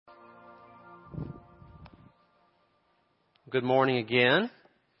Good morning again.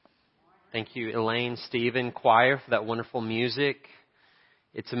 Thank you, Elaine, Stephen, choir, for that wonderful music.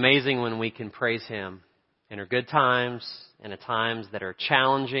 It's amazing when we can praise Him in our good times and at times that are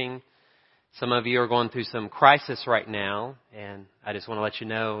challenging. Some of you are going through some crisis right now, and I just want to let you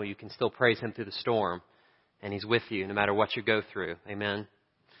know you can still praise Him through the storm, and He's with you no matter what you go through. Amen.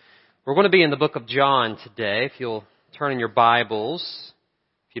 We're going to be in the book of John today. If you'll turn in your Bibles.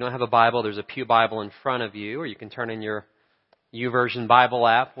 If you don't have a Bible, there's a pew Bible in front of you, or you can turn in your YouVersion Bible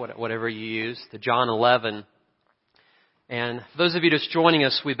app, whatever you use, to John 11. And for those of you just joining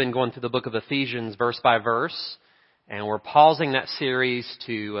us, we've been going through the book of Ephesians verse by verse, and we're pausing that series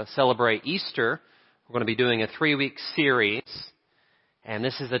to celebrate Easter. We're going to be doing a 3-week series, and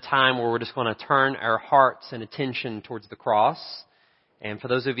this is a time where we're just going to turn our hearts and attention towards the cross. And for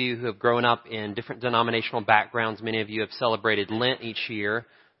those of you who have grown up in different denominational backgrounds, many of you have celebrated Lent each year,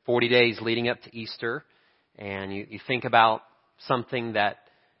 40 days leading up to Easter, and you think about something that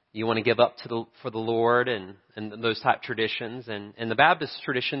you want to give up for the Lord and those type traditions. And in the Baptist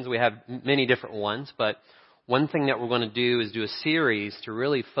traditions, we have many different ones, but one thing that we're going to do is do a series to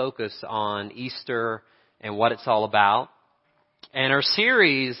really focus on Easter and what it's all about. And our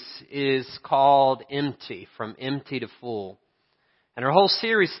series is called Empty, From Empty to Full. And our whole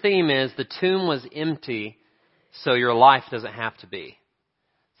series theme is the tomb was empty, so your life doesn't have to be.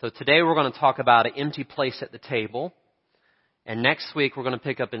 So today we're going to talk about an empty place at the table. And next week, we're going to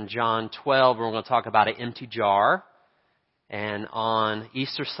pick up in John 12, and we're going to talk about an empty jar. And on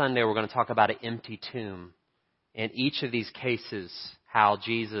Easter Sunday, we're going to talk about an empty tomb. In each of these cases, how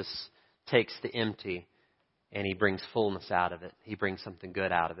Jesus takes the empty and He brings fullness out of it. He brings something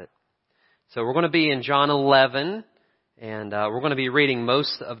good out of it. So we're going to be in John 11, and we're going to be reading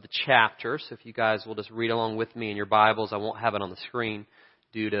most of the chapter. So if you guys will just read along with me in your Bibles, I won't have it on the screen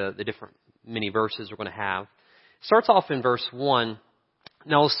due to the different many verses we're going to have. Starts off in verse 1.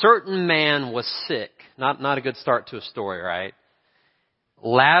 Now a certain man was sick. Not a good start to a story, right?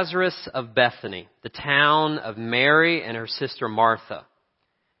 Lazarus of Bethany, the town of Mary and her sister Martha.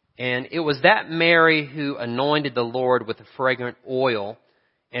 And it was that Mary who anointed the Lord with a fragrant oil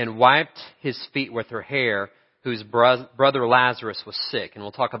and wiped His feet with her hair, whose brother Lazarus was sick. And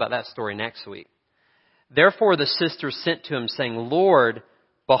we'll talk about that story next week. Therefore the sisters sent to Him, saying, Lord,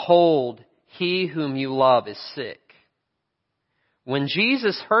 behold, he whom you love is sick. When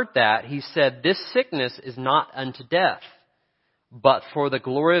Jesus heard that, He said, this sickness is not unto death, but for the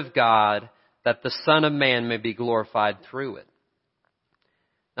glory of God, that the Son of Man may be glorified through it.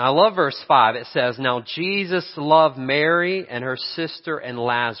 Now I love verse 5. It says, now Jesus loved Mary and her sister and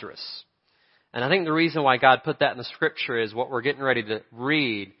Lazarus. And I think the reason why God put that in the scripture is what we're getting ready to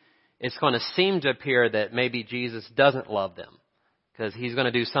read. It's going to seem to appear that maybe Jesus doesn't love them, because He's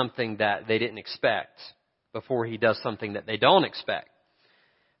going to do something that they didn't expect before He does something that they don't expect.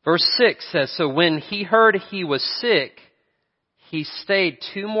 Verse 6 says, so when He heard he was sick, He stayed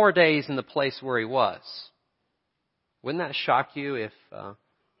 2 more days in the place where He was. Wouldn't that shock you if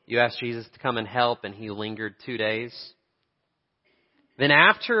you asked Jesus to come and help and He lingered 2 days? Then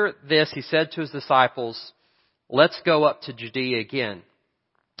after this, He said to His disciples, let's go up to Judea again.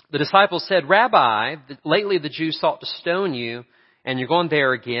 The disciples said, Rabbi, lately the Jews sought to stone you, and you're going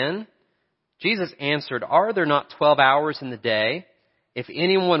there again? Jesus answered, are there not 12 hours in the day? If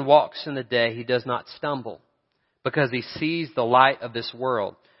anyone walks in the day, he does not stumble, because he sees the light of this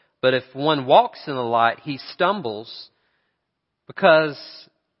world. But if one walks in the light, he stumbles, because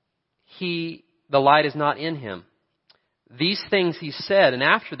the light is not in him. These things He said, and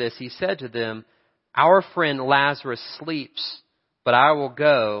after this He said to them, our friend Lazarus sleeps, but I will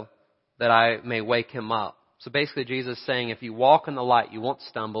go that I may wake him up. So basically Jesus is saying, if you walk in the light, you won't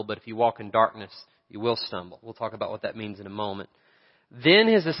stumble, but if you walk in darkness, you will stumble. We'll talk about what that means in a moment. Then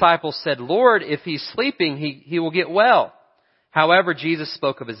His disciples said, Lord, if he's sleeping, he will get well. However, Jesus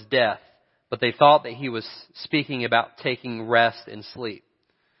spoke of his death, but they thought that He was speaking about taking rest and sleep.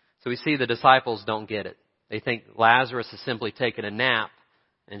 So we see the disciples don't get it. They think Lazarus has simply taken a nap,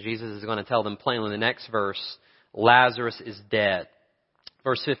 and Jesus is going to tell them plainly in the next verse, Lazarus is dead.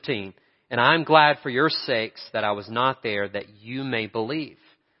 Verse 15, and I'm glad for your sakes that I was not there, that you may believe.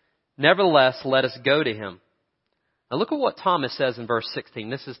 Nevertheless, let us go to him. Now look at what Thomas says in verse 16.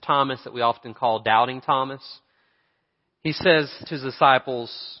 This is Thomas that we often call Doubting Thomas. He says to his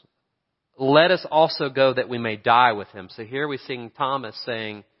disciples, let us also go that we may die with him. So here we see Thomas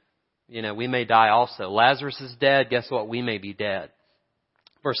saying, we may die also. Lazarus is dead. Guess what? We may be dead.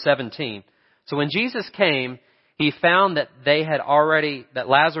 Verse 17. So when Jesus came, He found that that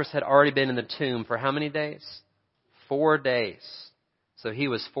Lazarus had already been in the tomb for how many days? 4 days. So he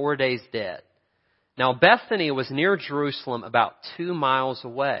was 4 days dead. Now Bethany was near Jerusalem, about 2 miles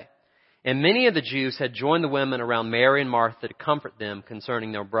away. And many of the Jews had joined the women around Mary and Martha to comfort them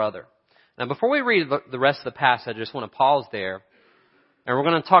concerning their brother. Now before we read the rest of the passage, I just want to pause there. And we're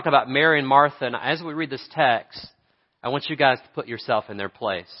going to talk about Mary and Martha. And as we read this text, I want you guys to put yourself in their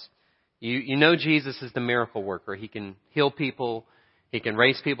place. You know Jesus is the miracle worker. He can heal people. He can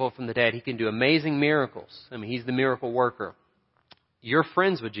raise people from the dead. He can do amazing miracles. I mean, He's the miracle worker. You're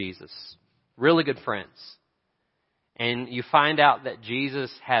friends with Jesus. Really good friends. And you find out that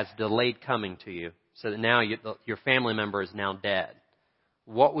Jesus has delayed coming to you. So that now your family member is now dead.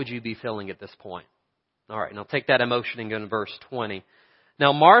 What would you be feeling at this point? All right, now take that emotion and go to verse 20.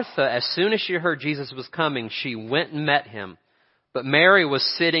 Now Martha, as soon as she heard Jesus was coming, she went and met Him. But Mary was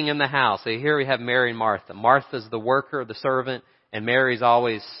sitting in the house. So here we have Mary and Martha. Martha's the worker, the servant, and Mary's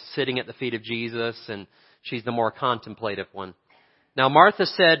always sitting at the feet of Jesus, and she's the more contemplative one. Now Martha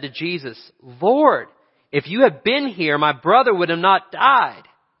said to Jesus, Lord, if you had been here, my brother would have not died.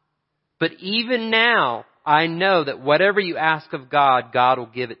 But even now, I know that whatever you ask of God, God will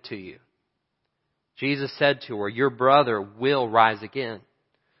give it to you. Jesus said to her, your brother will rise again.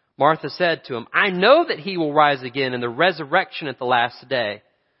 Martha said to Him, I know that He will rise again in the resurrection at the last day.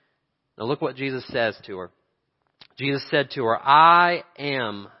 Now look what Jesus says to her. Jesus said to her, I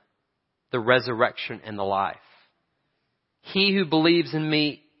am the resurrection and the life. He who believes in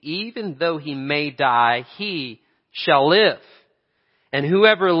me, even though he may die, he shall live. And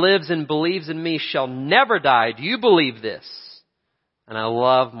whoever lives and believes in me shall never die. Do you believe this? And I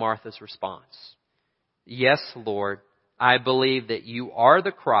love Martha's response. Yes, Lord, I believe that you are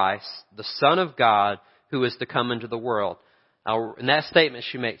the Christ, the Son of God, who is to come into the world. Now, in that statement,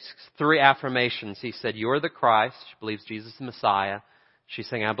 she makes 3 affirmations. He said, you're the Christ. She believes Jesus is the Messiah. She's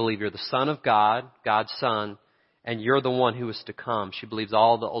saying, I believe you're the Son of God, God's Son, and you're the one who is to come. She believes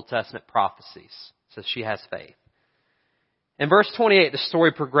all the Old Testament prophecies. So she has faith. In verse 28, the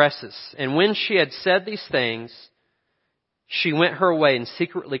story progresses. And when she had said these things, she went her way and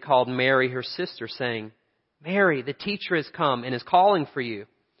secretly called Mary, her sister, saying, Mary, the teacher has come and is calling for you.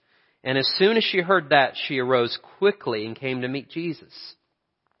 And as soon as she heard that, she arose quickly and came to meet Jesus.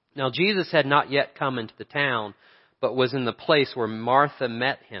 Now Jesus had not yet come into the town, but was in the place where Martha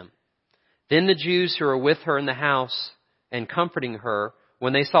met Him. Then the Jews who were with her in the house and comforting her,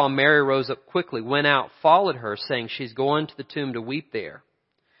 when they saw Mary rose up quickly, went out, followed her, saying, she's going to the tomb to weep there.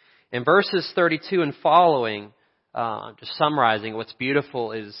 In verses 32 and following, just summarizing, what's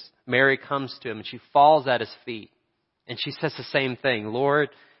beautiful is Mary comes to Him and she falls at His feet. And she says the same thing, Lord,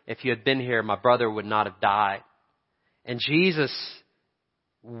 if you had been here, my brother would not have died. And Jesus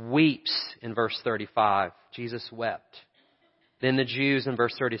weeps in verse 35. Jesus wept. Then the Jews in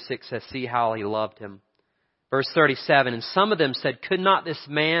verse 36 says, see how He loved him. Verse 37, and some of them said, could not this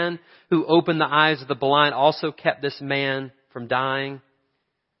man who opened the eyes of the blind also kept this man from dying?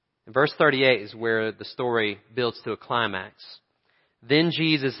 And verse 38 is where the story builds to a climax. Then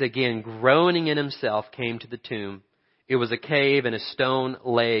Jesus, again groaning in Himself, came to the tomb. It was a cave and a stone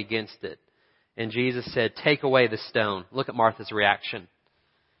lay against it. And Jesus said, take away the stone. Look at Martha's reaction.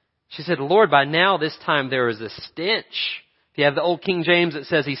 She said, Lord, by now this time there is a stench. If you have the old King James, it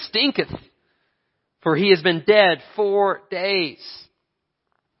says, He stinketh, for he has been dead 4 days.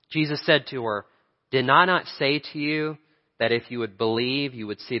 Jesus said to her, did I not say to you that if you would believe, you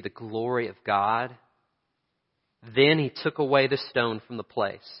would see the glory of God? Then He took away the stone from the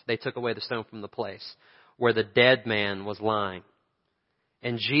place. They took away the stone from the place where the dead man was lying.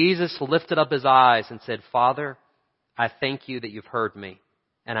 And Jesus lifted up His eyes and said, Father, I thank you that you've heard me.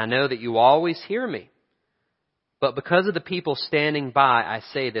 And I know that you always hear me. But because of the people standing by, I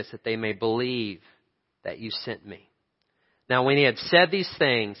say this, that they may believe that you sent me. Now when He had said these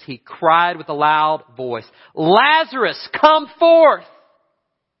things, He cried with a loud voice, Lazarus, come forth!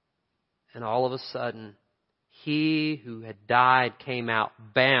 And all of a sudden, he who had died came out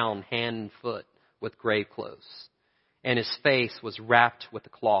bound hand and foot with grave clothes, and his face was wrapped with a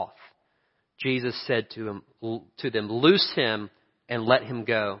cloth. Jesus said to them, loose him and let him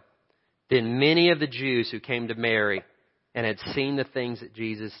go. Then many of the Jews who came to Mary and had seen the things that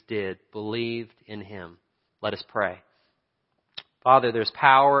Jesus did believed in Him. Let us pray. Father, there's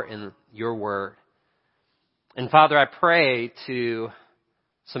power in your word. And Father, I pray to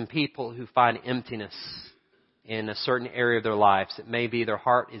some people who find emptiness in a certain area of their lives. It may be their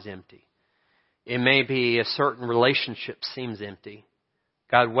heart is empty. It may be a certain relationship seems empty.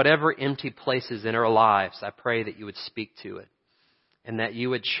 God, whatever empty places in our lives, I pray that you would speak to it and that you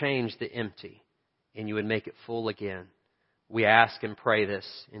would change the empty and you would make it full again. We ask and pray this.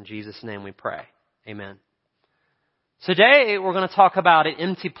 In Jesus' name we pray. Amen. Today we're going to talk about an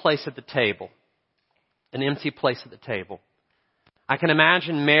empty place at the table. an empty place at the table. I can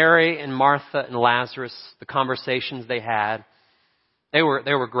imagine Mary and Martha and Lazarus, the conversations they had. They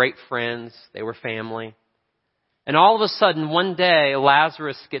were great friends. They were family. And all of a sudden, one day,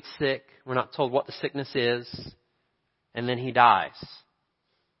 Lazarus gets sick. We're not told what the sickness is. And then he dies.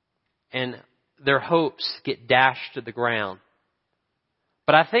 And their hopes get dashed to the ground.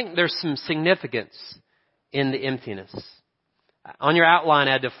 But I think there's some significance in the emptiness. On your outline,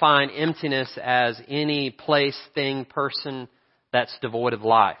 I define emptiness as any place, thing, person that's devoid of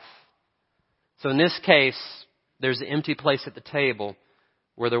life. So in this case, there's an empty place at the table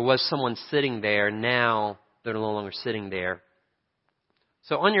where there was someone sitting there. Now they're no longer sitting there.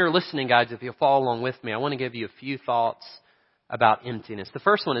 So on your listening guides, if you'll follow along with me, I want to give you a few thoughts about emptiness. The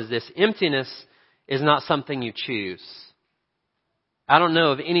first one is this: emptiness is not something you choose. I don't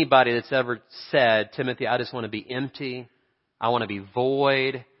know of anybody that's ever said, Timothy, I just want to be empty. I want to be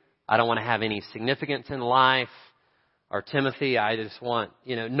void. I don't want to have any significance in life. Or Timothy, I just want,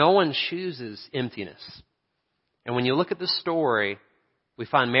 no one chooses emptiness. And when you look at the story, we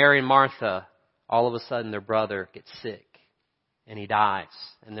find Mary and Martha, all of a sudden their brother gets sick and he dies.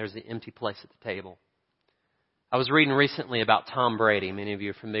 And there's an empty place at the table. I was reading recently about Tom Brady. Many of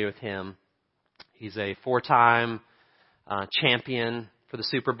you are familiar with him. He's a 4-time champion for the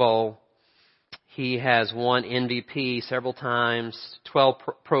Super Bowl. He has won MVP several times, 12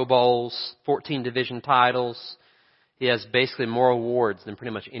 Pro Bowls, 14 division titles. He has basically more awards than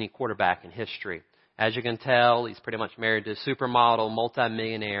pretty much any quarterback in history. As you can tell, he's pretty much married to a supermodel,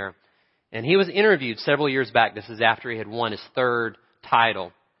 multimillionaire. And he was interviewed several years back. This is after he had won his 3rd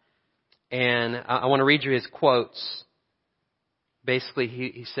title. And I want to read you his quotes. Basically,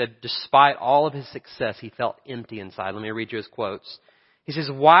 he said, despite all of his success, he felt empty inside. Let me read you his quotes. He says,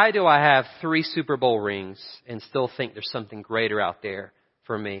 why do I have 3 Super Bowl rings and still think there's something greater out there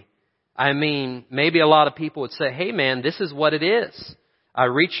for me? I mean, maybe a lot of people would say, hey man, this is what it is. I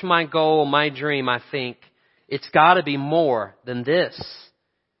reached my goal, my dream. I think it's got to be more than this.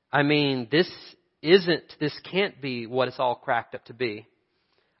 I mean, this can't be what it's all cracked up to be.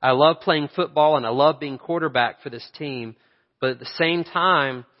 I love playing football and I love being quarterback for this team. But at the same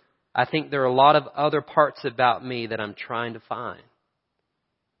time, I think there are a lot of other parts about me that I'm trying to find.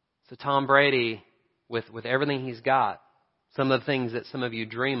 So Tom Brady, with everything he's got, some of the things that some of you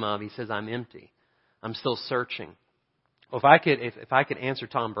dream of, he says, I'm empty. I'm still searching. Well, if I could answer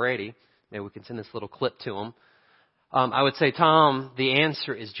Tom Brady, maybe we can send this little clip to him. I would say, Tom, the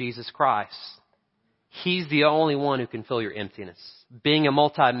answer is Jesus Christ. He's the only one who can fill your emptiness. Being a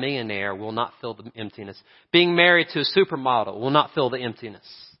multimillionaire will not fill the emptiness. Being married to a supermodel will not fill the emptiness.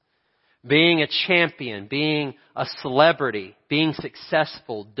 Being a champion, being a celebrity, being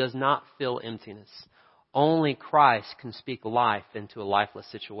successful does not fill emptiness. Only Christ can speak life into a lifeless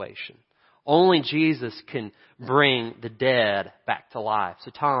situation. Only Jesus can bring the dead back to life.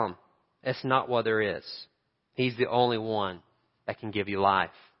 So Tom, that's not what there is. He's the only one that can give you life.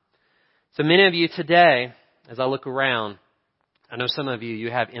 So many of you today, as I look around, I know some of you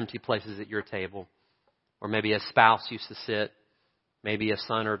have empty places at your table. Or maybe a spouse used to sit. Maybe a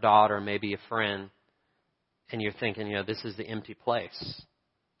son or daughter, maybe a friend. And you're thinking, this is the empty place.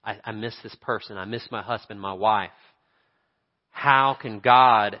 I miss this person. I miss my husband, my wife. How can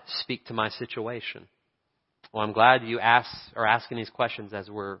God speak to my situation? Well, I'm glad you are asking these questions as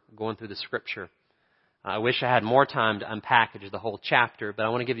we're going through the scripture. I wish I had more time to unpackage the whole chapter, but I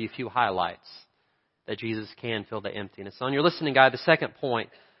want to give you a few highlights that Jesus can fill the emptiness. So on your listening guide, the second point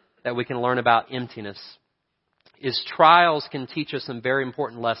that we can learn about emptiness is trials can teach us some very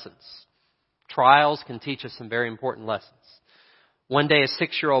important lessons. Trials can teach us some very important lessons. One day, a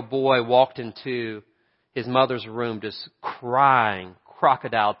 6-year-old boy walked into his mother's room just crying,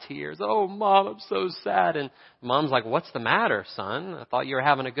 crocodile tears. Oh, Mom, I'm so sad. And Mom's like, what's the matter, son? I thought you were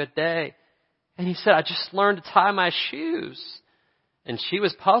having a good day. And he said, I just learned to tie my shoes. And she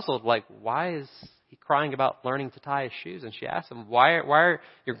was puzzled, like, why is he crying about learning to tie his shoes? And she asked him, why are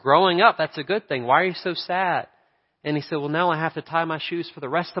you're growing up? That's a good thing. Why are you so sad? And he said, well, now I have to tie my shoes for the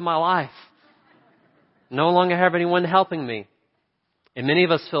rest of my life. No longer have anyone helping me. And many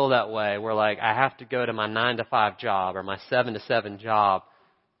of us feel that way. We're like, I have to go to my 9-to-5 job or my 7-to-7 job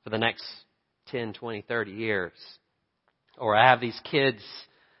for the next 10, 20, 30 years. Or I have these kids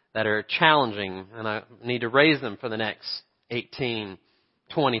that are challenging and I need to raise them for the next 18,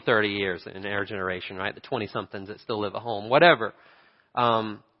 20, 30 years in our generation, right? The 20-somethings that still live at home, whatever.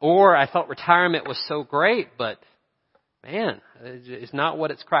 Or I thought retirement was so great, but man, it's not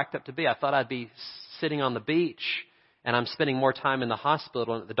what it's cracked up to be. I thought I'd be sitting on the beach and I'm spending more time in the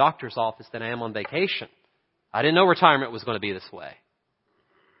hospital and at the doctor's office than I am on vacation. I didn't know retirement was going to be this way.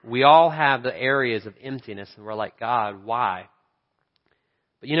 We all have the areas of emptiness, and we're like, God, why?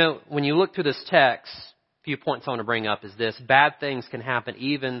 But when you look through this text, a few points I want to bring up is this. Bad things can happen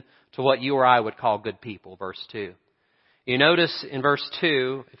even to what you or I would call good people, verse 2. You notice in verse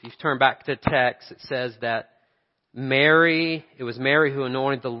 2, if you turn back to the text, it says that it was Mary who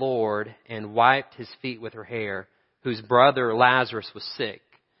anointed the Lord and wiped his feet with her hair, whose brother Lazarus was sick.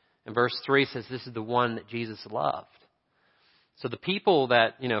 And verse 3 says this is the one that Jesus loved. So the people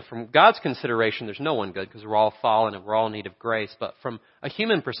that, from God's consideration, there's no one good because we're all fallen and we're all in need of grace. But from a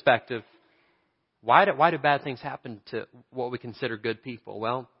human perspective, why do bad things happen to what we consider good people?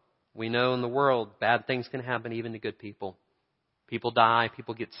 Well, we know in the world bad things can happen even to good people. People die,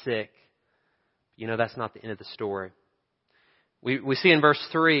 people get sick. That's not the end of the story. We see in verse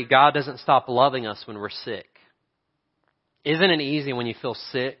 3, God doesn't stop loving us when we're sick. Isn't it easy when you feel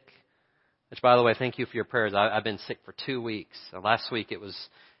sick? Which, by the way, thank you for your prayers. I've been sick for 2 weeks. Last week it was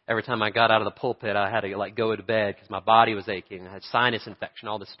every time I got out of the pulpit, I had to go to bed because my body was aching. I had sinus infection,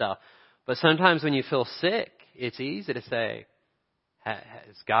 all this stuff. But sometimes when you feel sick, it's easy to say,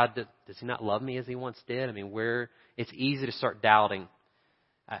 does he not love me as he once did? It's easy to start doubting.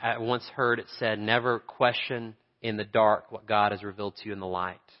 I once heard it said, never question in the dark what God has revealed to you in the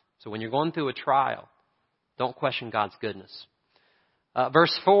light. So when you're going through a trial, don't question God's goodness.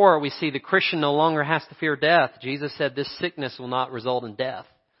 Verse 4, we see the Christian no longer has to fear death. Jesus said this sickness will not result in death.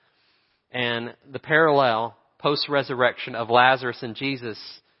 And the parallel, post-resurrection of Lazarus and Jesus,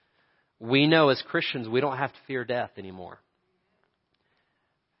 we know as Christians we don't have to fear death anymore.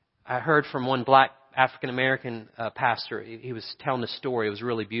 I heard from one black African-American pastor, he was telling a story. It was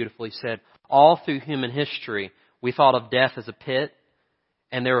really beautiful. He said, all through human history, we thought of death as a pit,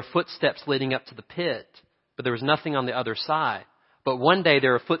 and there were footsteps leading up to the pit, but there was nothing on the other side. But one day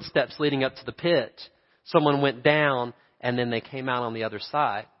there were footsteps leading up to the pit. Someone went down, and then they came out on the other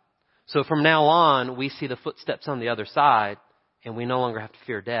side. So from now on, we see the footsteps on the other side, and we no longer have to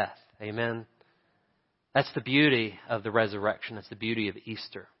fear death. Amen? That's the beauty of the resurrection. That's the beauty of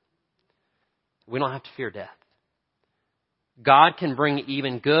Easter. We don't have to fear death. God can bring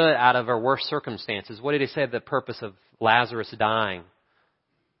even good out of our worst circumstances. What did he say the purpose of Lazarus dying?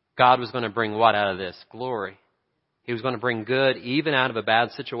 God was going to bring what out of this? Glory. He was going to bring good even out of a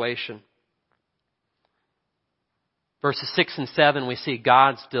bad situation. Verses 6 and 7, we see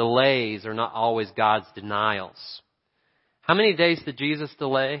God's delays are not always God's denials. How many days did Jesus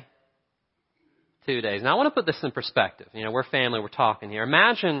delay? 2 days. Now I want to put this in perspective. We're family, we're talking here.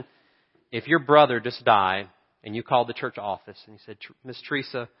 Imagine if your brother just died and you called the church office and you said, Miss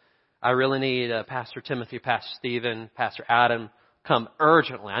Teresa, I really need Pastor Timothy, Pastor Stephen, Pastor Adam, come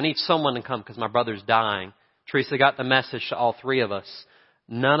urgently. I need someone to come because my brother's dying. Teresa got the message to all three of us.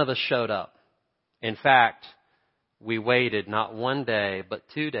 None of us showed up. In fact, we waited not 1 day, but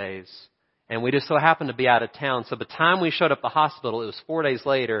 2 days. And we just so happened to be out of town. So by the time we showed up at the hospital, it was 4 days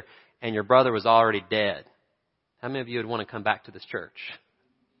later, and your brother was already dead. How many of you would want to come back to this church?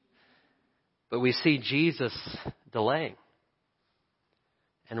 But we see Jesus delaying.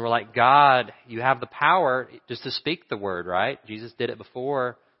 And we're like, God, you have the power just to speak the word, right? Jesus did it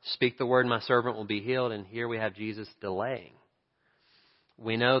before. Speak the word, my servant will be healed. And here we have Jesus delaying.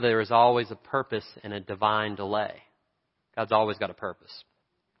 We know there is always a purpose in a divine delay. God's always got a purpose.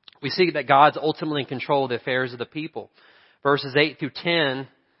 We see that God's ultimately in control of the affairs of the people. Verses 8 through 10,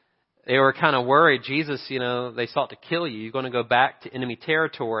 they were kind of worried. Jesus, they sought to kill you. You're going to go back to enemy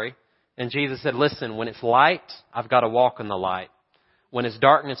territory. And Jesus said, listen, when it's light, I've got to walk in the light. When it's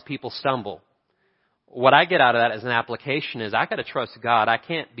darkness, people stumble. What I get out of that as an application is I got to trust God. I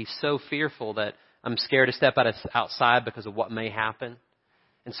can't be so fearful that I'm scared to step outside because of what may happen.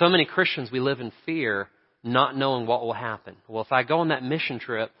 And so many Christians, we live in fear, not knowing what will happen. Well, if I go on that mission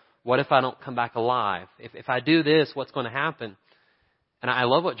trip, what if I don't come back alive? If I do this, what's going to happen? And I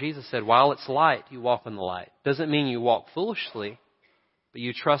love what Jesus said. While it's light, you walk in the light. Doesn't mean you walk foolishly, but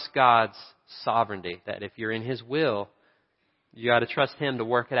you trust God's sovereignty. That if you're in His will, you got to trust Him to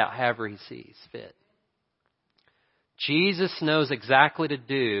work it out however He sees fit. Jesus knows exactly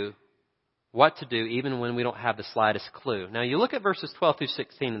what to do even when we don't have the slightest clue. Now you look at verses 12 through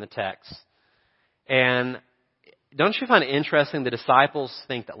 16 in the text. And don't you find it interesting the disciples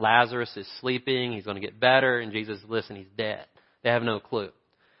think that Lazarus is sleeping, he's going to get better, and Jesus, listen, he's dead. They have no clue.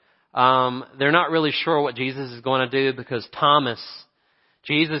 They're not really sure what Jesus is going to do because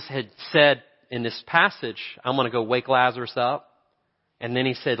Jesus had said in this passage, I'm going to go wake Lazarus up. And then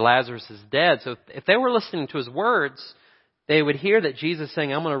he said, Lazarus is dead. So if they were listening to his words, they would hear that Jesus is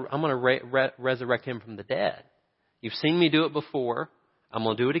saying, I'm going to resurrect him from the dead. You've seen me do it before. I'm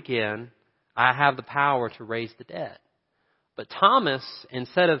going to do it again. I have the power to raise the dead. But Thomas,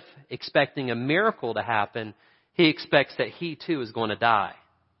 instead of expecting a miracle to happen, he expects that he too is going to die.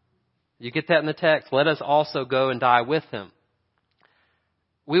 You get that in the text? Let us also go and die with him.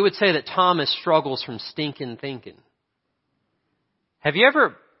 We would say that Thomas struggles from stinking thinking. Have you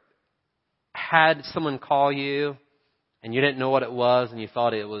ever had someone call you and you didn't know what it was and you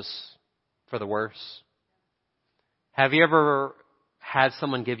thought it was for the worse? Have you ever had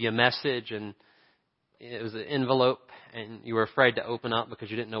someone give you a message and it was an envelope and you were afraid to open up because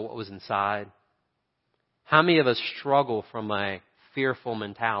you didn't know what was inside? How many of us struggle from a fearful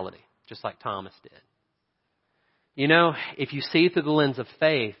mentality, just like Thomas did? You know, if you see through the lens of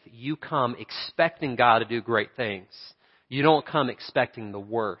faith, you come expecting God to do great things. You don't come expecting the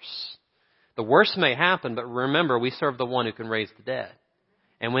worst. The worst may happen, but remember, we serve the one who can raise the dead.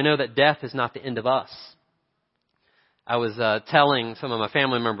 And we know that death is not the end of us. I was telling some of my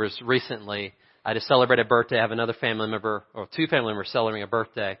family members recently, I just celebrated a birthday. I have another family member, or two family members celebrating a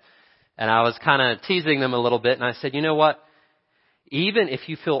birthday. And I was kind of teasing them a little bit. And I said, you know what? Even if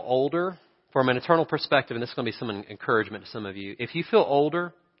you feel older, from an eternal perspective, and this is going to be some encouragement to some of you. If you feel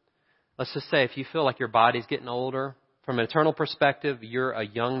older, let's just say if you feel like your body's getting older, from an eternal perspective, you're a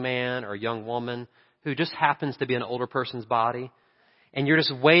young man or a young woman who just happens to be an older person's body, and you're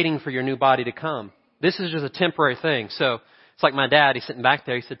just waiting for your new body to come. This is just a temporary thing. So it's like my dad, he's sitting back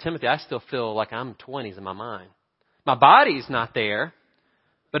there. He said, Timothy, I still feel like I'm 20s in my mind. My body's not there.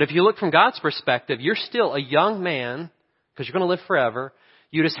 But if you look from God's perspective, you're still a young man because you're going to live forever.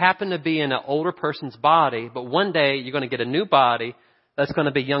 You just happen to be in an older person's body, but one day you're going to get a new body that's going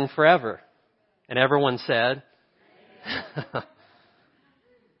to be young forever. And everyone said,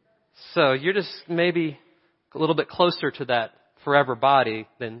 so you're just maybe a little bit closer to that forever body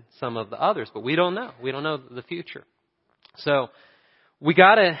than some of the others, but we don't know. We don't know the future. So we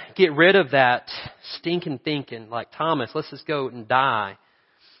got to get rid of that stinking thinking like Thomas. Let's just go and die.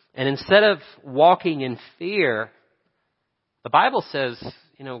 And instead of walking in fear, the Bible says,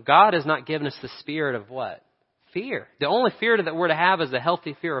 you know, God has not given us the spirit of what? Fear. The only fear that we're to have is the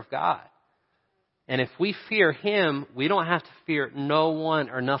healthy fear of God. And if we fear Him, we don't have to fear no one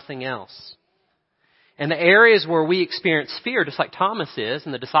or nothing else. And the areas where we experience fear, just like Thomas is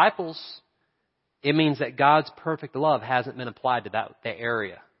and the disciples, it means that God's perfect love hasn't been applied to that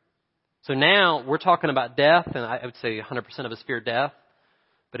area. So now we're talking about death, and I would say 100% of us fear death.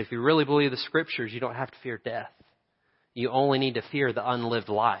 But if you really believe the Scriptures, you don't have to fear death. You only need to fear the unlived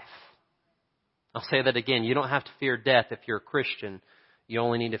life. I'll say that again. You don't have to fear death if you're a Christian. You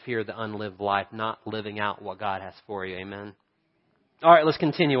only need to fear the unlived life, not living out what God has for you. Amen. All right, let's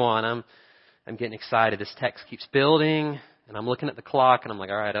continue on. I'm getting excited. This text keeps building, and I'm looking at the clock, and I'm like,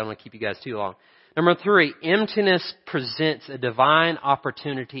 all right, I don't want to keep you guys too long. Number 3, emptiness presents a divine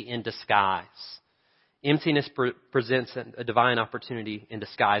opportunity in disguise. Emptiness presents a divine opportunity in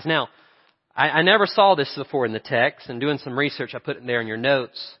disguise. Now, I never saw this before in the text, and doing some research, I put it there in your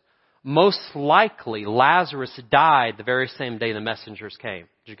notes. Most likely, Lazarus died the very same day the messengers came.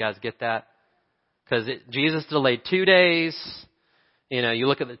 Did you guys get that? Because Jesus delayed 2 days. You know, you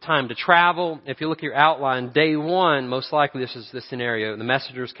look at the time to travel. If you look at your outline, day 1, most likely this is the scenario. The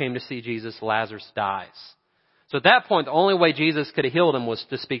messengers came to see Jesus. Lazarus dies. So at that point, the only way Jesus could have healed him was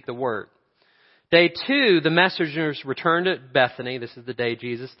to speak the word. Day 2, the messengers returned to Bethany. This is the day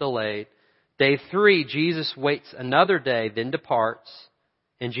Jesus delayed. Day 3, Jesus waits another day, then departs.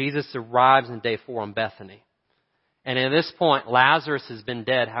 And Jesus arrives in day 4 on Bethany. And at this point, Lazarus has been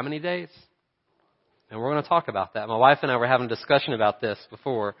dead how many days? And we're going to talk about that. My wife and I were having a discussion about this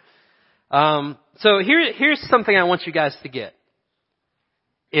before. So here's something I want you guys to get.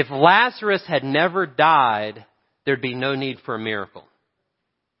 If Lazarus had never died, there'd be no need for a miracle.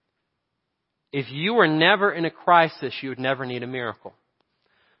 If you were never in a crisis, you would never need a miracle.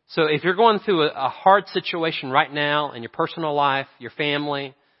 So if you're going through a hard situation right now in your personal life, your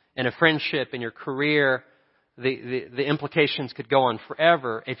family, in a friendship, in your career, the implications could go on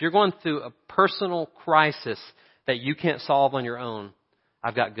forever. If you're going through a personal crisis that you can't solve on your own,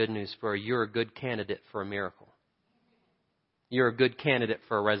 I've got good news for you. You're a good candidate for a miracle. You're a good candidate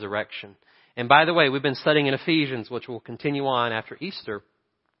for a resurrection. And by the way, we've been studying in Ephesians, which will continue on after Easter.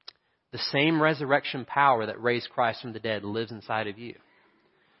 The same resurrection power that raised Christ from the dead lives inside of you.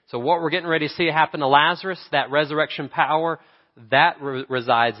 So what we're getting ready to see happen to Lazarus, that resurrection power, that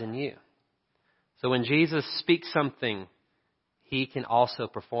resides in you. So when Jesus speaks something, He can also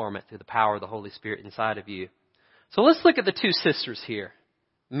perform it through the power of the Holy Spirit inside of you. So let's look at the two sisters here,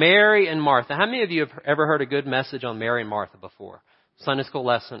 Mary and Martha. How many of you have ever heard a good message on Mary and Martha before? Sunday school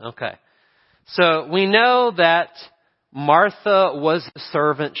lesson? Okay. So we know that Martha was the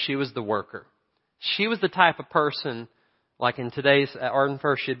servant. She was the worker. She was the type of person Like in today's Arden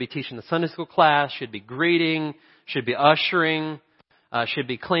First, should be teaching the Sunday school class, should be greeting, should be ushering, should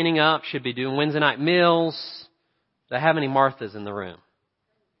be cleaning up, should be doing Wednesday night meals. Do I have any Marthas in the room?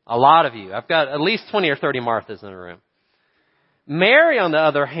 A lot of you. I've got at least 20 or 30 Marthas in the room. Mary, on the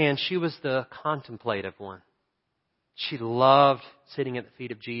other hand, she was the contemplative one. She loved sitting at the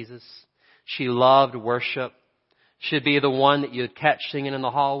feet of Jesus. She loved worship. She'd be the one that you'd catch singing in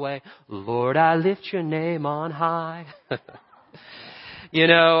the hallway. Lord, I lift your name on high.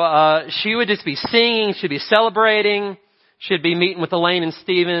 She would just be singing. She'd be celebrating. She'd be meeting with Elaine and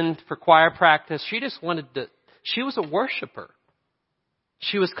Stephen for choir practice. She was a worshiper.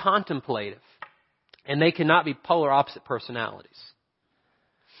 She was contemplative. And they cannot be polar opposite personalities.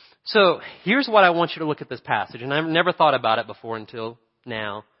 So here's what I want you to look at this passage. And I've never thought about it before until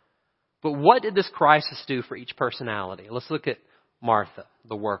now. But what did this crisis do for each personality? Let's look at Martha,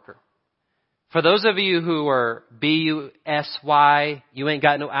 the worker. For those of you who are busy, you ain't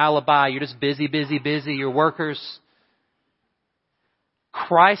got no alibi, you're just busy, you're workers.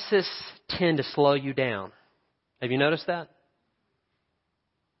 Crises tend to slow you down. Have you noticed that?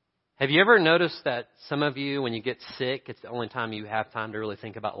 Have you ever noticed that some of you, when you get sick, it's the only time you have time to really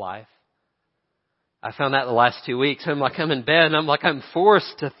think about life? I found that the last 2 weeks. I'm in bed and I'm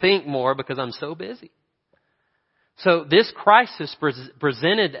forced to think more because I'm so busy. So this crisis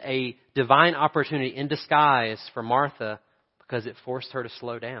presented a divine opportunity in disguise for Martha because it forced her to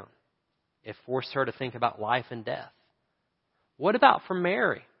slow down. It forced her to think about life and death. What about for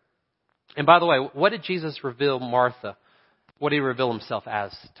Mary? And by the way, what did Jesus reveal Martha? What did he reveal himself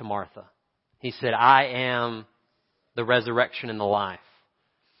as to Martha? He said, I am the resurrection and the life.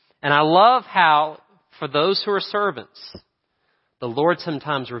 And I love how, for those who are servants, the Lord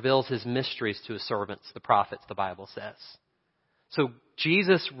sometimes reveals his mysteries to his servants, the prophets, the Bible says. So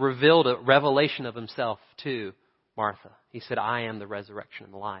Jesus revealed a revelation of himself to Martha. He said, I am the resurrection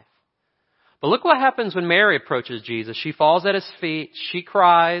and the life. But look what happens when Mary approaches Jesus. She falls at his feet. She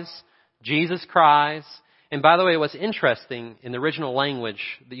cries. Jesus cries. And by the way, what's interesting, in the original language,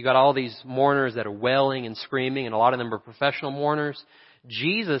 that you got all these mourners that are wailing and screaming, and a lot of them are professional mourners.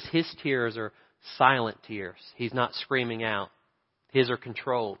 Jesus, his tears are silent tears. He's not screaming out. His are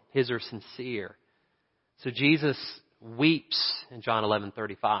controlled. His are sincere. So Jesus weeps in John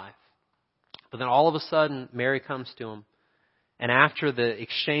 11:35. But then all of a sudden, Mary comes to him. And after the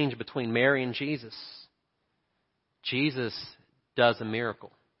exchange between Mary and Jesus, Jesus does a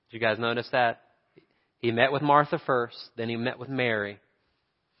miracle. Did you guys notice that? He met with Martha first, then he met with Mary.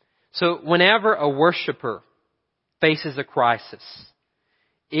 So whenever a worshiper faces a crisis,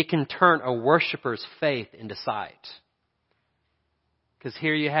 it can turn a worshiper's faith into sight. Because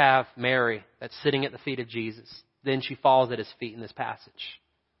here you have Mary that's sitting at the feet of Jesus. Then she falls at his feet in this passage.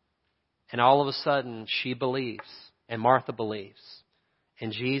 And all of a sudden she believes, and Martha believes.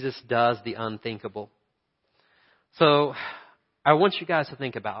 And Jesus does the unthinkable. So I want you guys to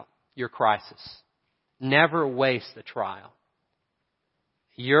think about your crisis. Never waste a trial.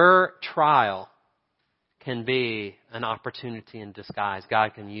 Your trial can be an opportunity in disguise.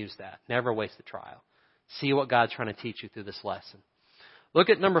 God can use that. Never waste a trial. See what God's trying to teach you through this lesson. Look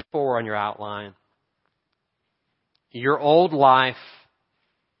at number 4 on your outline. Your old life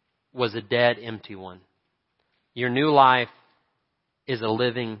was a dead, empty one. Your new life is a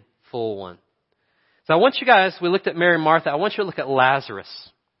living, full one. So I want you guys, we looked at Mary and Martha. I want you to look at Lazarus.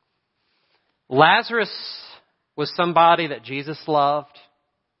 Lazarus was somebody that Jesus loved,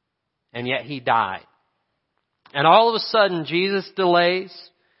 and yet he died. And all of a sudden, Jesus delays.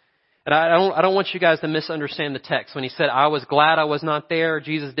 And I don't want you guys to misunderstand the text. When he said, I was glad I was not there,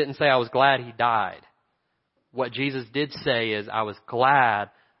 Jesus didn't say I was glad he died. What Jesus did say is, I was glad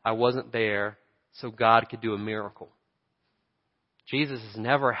I wasn't there so God could do a miracle. Jesus is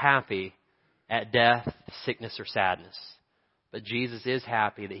never happy at death, sickness, or sadness. But Jesus is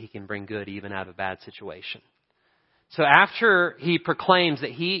happy that he can bring good even out of a bad situation. So after he proclaims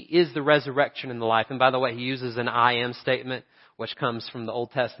that he is the resurrection and the life, and by the way, he uses an I am statement, which comes from the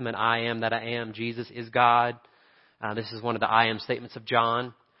Old Testament, I am that I am. Jesus is God. This is one of the I am statements of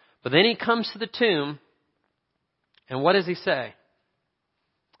John. But then he comes to the tomb, and what does he say?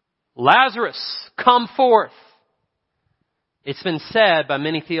 Lazarus, come forth. It's been said by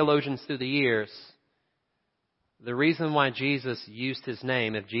many theologians through the years, the reason why Jesus used his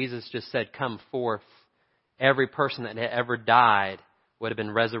name, if Jesus just said, come forth, every person that had ever died would have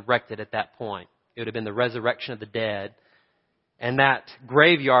been resurrected at that point. It would have been the resurrection of the dead. And that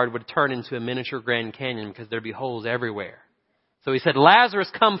graveyard would turn into a miniature Grand Canyon because there'd be holes everywhere. So he said,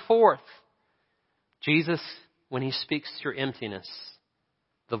 Lazarus, come forth. Jesus, when he speaks to your emptiness,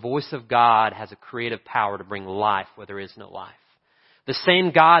 the voice of God has a creative power to bring life where there is no life. The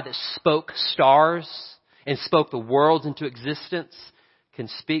same God that spoke stars and spoke the worlds into existence can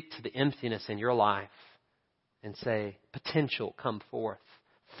speak to the emptiness in your life and say, potential, come forth.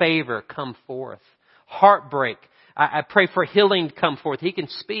 Favor, come forth. Heartbreak. I pray for healing to come forth. He can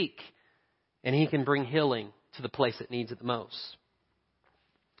speak and He can bring healing to the place that needs it the most.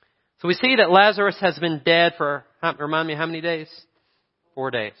 So we see that Lazarus has been dead for, remind me, how many days?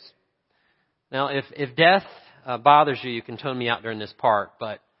 4 days. Now, if death bothers you, you can tone me out during this part,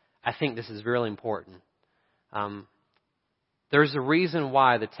 but I think this is really important. There's a reason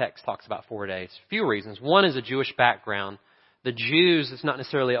why the text talks about 4 days. A few reasons. One is a Jewish background. The Jews, it's not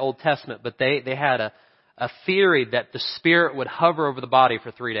necessarily Old Testament, but they had a theory that the spirit would hover over the body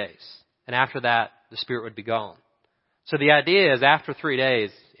for 3 days. And after that, the spirit would be gone. So the idea is after 3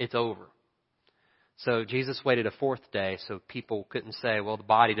 days, it's over. So Jesus waited a 4th day so people couldn't say, well, the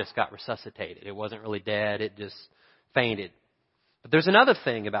body just got resuscitated. It wasn't really dead. It just fainted. But there's another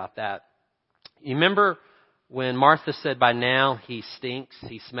thing about that. You remember when Martha said, by now he stinks,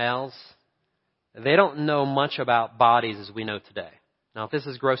 he smells? They don't know much about bodies as we know today. Now, if this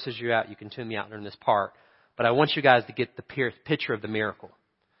is grosses you out, you can tune me out during this part. But I want you guys to get the picture of the miracle.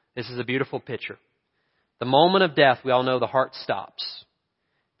 This is a beautiful picture. The moment of death, we all know the heart stops.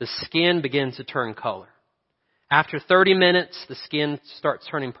 The skin begins to turn color. After 30 minutes, the skin starts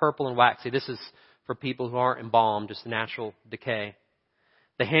turning purple and waxy. This is for people who aren't embalmed, just natural decay.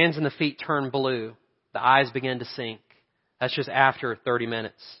 The hands and the feet turn blue. The eyes begin to sink. That's just after 30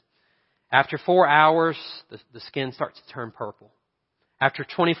 minutes. After 4 hours, the skin starts to turn purple. After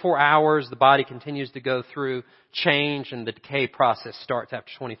 24 hours, the body continues to go through change and the decay process starts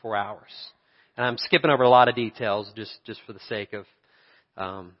after 24 hours. And I'm skipping over a lot of details just for the sake of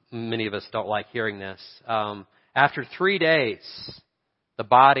many of us don't like hearing this. After 3 days, the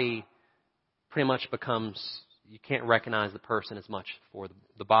body pretty much becomes, you can't recognize the person as much for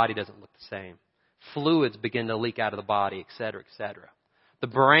the body doesn't look the same. Fluids begin to leak out of the body, et cetera, et cetera. The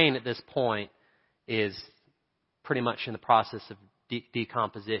brain at this point is pretty much in the process of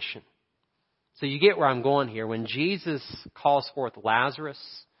decomposition. So you get where I'm going here. When Jesus calls forth Lazarus,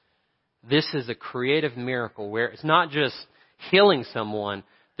 this is a creative miracle where it's not just healing someone.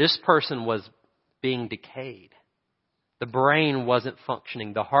 This person was being decayed. The brain wasn't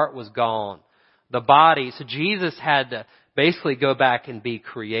functioning. The heart was gone. The body. So Jesus had to basically go back and be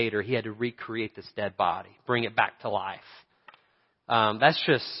creator. He had to recreate this dead body, bring it back to life.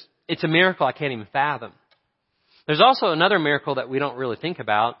 It's a miracle I can't even fathom. There's also another miracle that we don't really think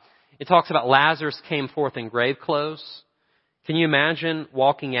about. It talks about Lazarus came forth in grave clothes. Can you imagine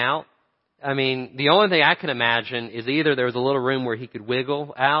walking out? I mean, the only thing I can imagine is either there was a little room where he could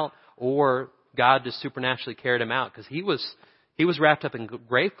wiggle out or God just supernaturally carried him out because he was wrapped up in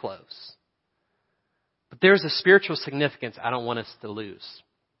grave clothes. But there's a spiritual significance I don't want us to lose.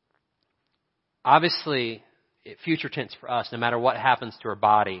 Obviously, future tense for us, no matter what happens to our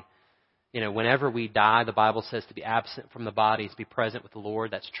body, whenever we die, the Bible says to be absent from the body is to be present with the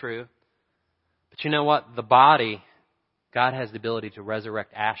Lord. That's true. But you know what? The body, God has the ability to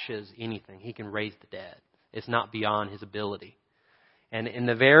resurrect ashes, anything. He can raise the dead. It's not beyond His ability. And in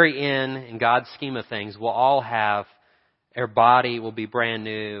the very end, in God's scheme of things, we'll all have, our body will be brand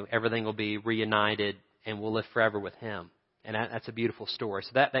new, everything will be reunited, and we'll live forever with Him. And that's a beautiful story. So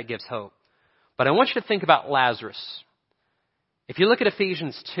that gives hope. But I want you to think about Lazarus. If you look at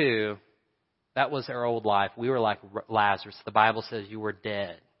Ephesians 2, that was our old life. We were like Lazarus. The Bible says you were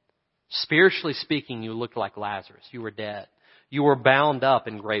dead. Spiritually speaking, you looked like Lazarus. You were dead. You were bound up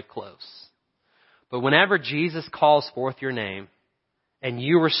in grave clothes. But whenever Jesus calls forth your name and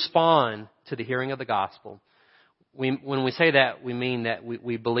you respond to the hearing of the gospel, when we say that, we mean that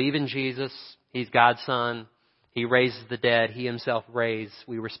we believe in Jesus. He's God's Son. He raises the dead. He Himself raised.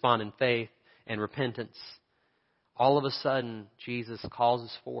 We respond in faith and repentance. All of a sudden, Jesus calls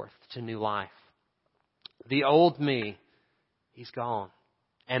us forth to new life. The old me, he's gone.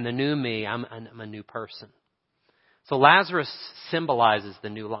 And the new me, I'm a new person. So Lazarus symbolizes the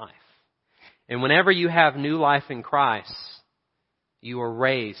new life. And whenever you have new life in Christ, you are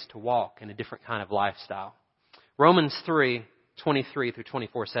raised to walk in a different kind of lifestyle. Romans 3:23 through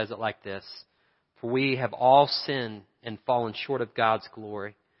 24 says it like this. For we have all sinned and fallen short of God's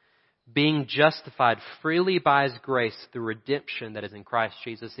glory, being justified freely by His grace through redemption that is in Christ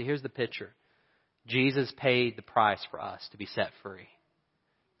Jesus. See, here's the picture. Jesus paid the price for us to be set free.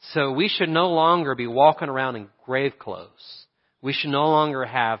 So we should no longer be walking around in grave clothes. We should no longer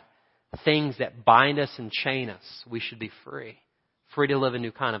have things that bind us and chain us. We should be free to live a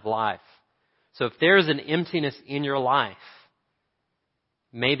new kind of life. So if there's an emptiness in your life,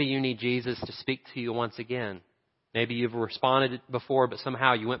 Maybe you need Jesus to speak to you once again. Maybe you've responded before, but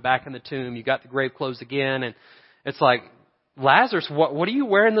somehow you went back in the tomb, you got the grave clothes again, and it's like, Lazarus, what are you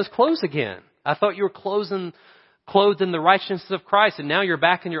wearing those clothes again? I thought you were clothed in the righteousness of Christ, and now you're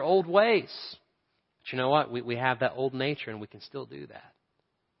back in your old ways. But you know what? We have that old nature, and we can still do that.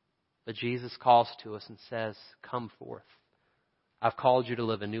 But Jesus calls to us and says, come forth. I've called you to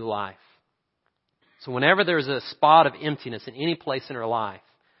live a new life. So whenever there's a spot of emptiness in any place in our life,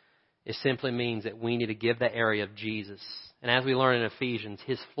 it simply means that we need to give that area of Jesus. And as we learn in Ephesians,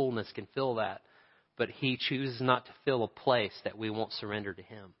 His fullness can fill that. But He chooses not to fill a place that we won't surrender to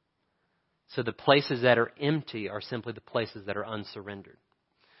Him. So the places that are empty are simply the places that are unsurrendered.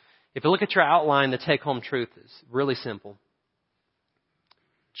 If you look at your outline, the take-home truth is really simple.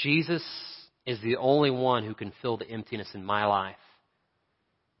 Jesus is the only one who can fill the emptiness in my life.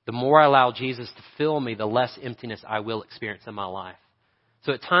 The more I allow Jesus to fill me, the less emptiness I will experience in my life.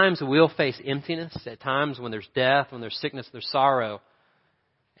 So at times we'll face emptiness. At times when there's death, when there's sickness, there's sorrow.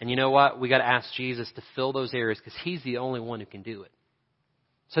 And you know what? We got to ask Jesus to fill those areas because He's the only one who can do it.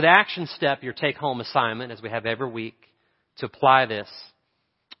 So the action step, your take-home assignment, as we have every week, to apply this.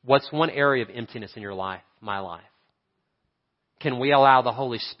 What's one area of emptiness in your life, my life? Can we allow the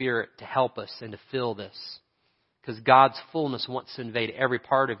Holy Spirit to help us and to fill this? Because God's fullness wants to invade every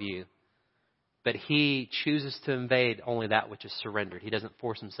part of you. But He chooses to invade only that which is surrendered. He doesn't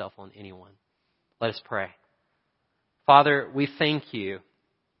force Himself on anyone. Let us pray. Father, we thank You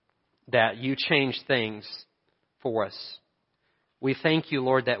that You changed things for us. We thank You,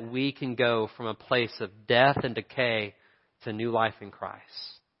 Lord, that we can go from a place of death and decay to new life in Christ.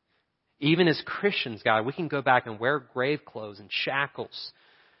 Even as Christians, God, we can go back and wear grave clothes and shackles.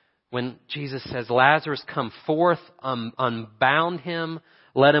 When Jesus says, Lazarus, come forth, unbound him,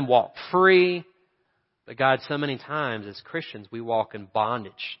 let him walk free. But God, so many times as Christians, we walk in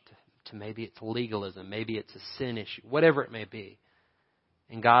bondage to maybe it's legalism, maybe it's a sin issue, whatever it may be.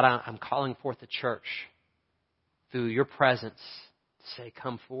 And God, I'm calling forth the church through Your presence to say,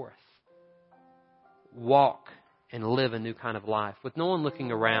 come forth. Walk and live a new kind of life with no one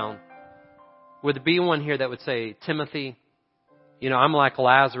looking around. Would there be one here that would say, Timothy, I'm like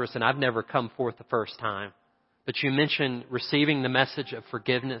Lazarus and I've never come forth the first time. But you mentioned receiving the message of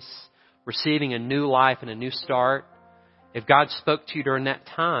forgiveness, receiving a new life and a new start. If God spoke to you during that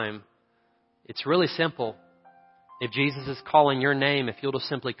time, it's really simple. If Jesus is calling your name, if you'll just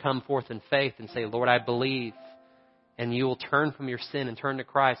simply come forth in faith and say, Lord, I believe, and you will turn from your sin and turn to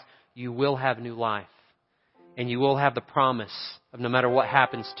Christ, you will have new life. And you will have the promise of no matter what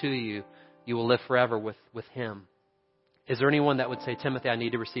happens to you, you will live forever with Him. Is there anyone that would say, Timothy, I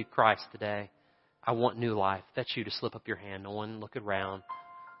need to receive Christ today? I want new life. That's you to slip up your hand. No one looking around.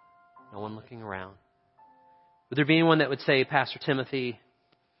 No one looking around. Would there be anyone that would say, Pastor Timothy,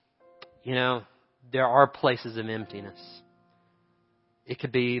 there are places of emptiness. It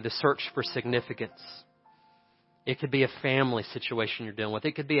could be the search for significance. It could be a family situation you're dealing with.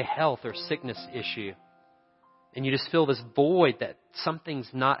 It could be a health or sickness issue. And you just feel this void that something's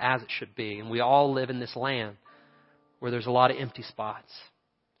not as it should be. And we all live in this land where there's a lot of empty spots.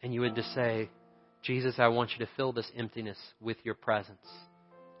 And you would just say, Jesus, I want You to fill this emptiness with Your presence.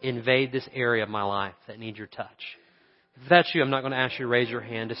 Invade this area of my life that needs Your touch. If that's you, I'm not going to ask you to raise your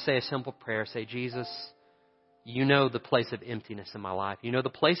hand. Just say a simple prayer. Say, Jesus, You know the place of emptiness in my life. You know the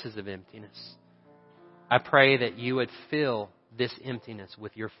places of emptiness. I pray that You would fill this emptiness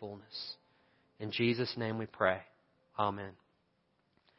with Your fullness. In Jesus' name we pray. Amen.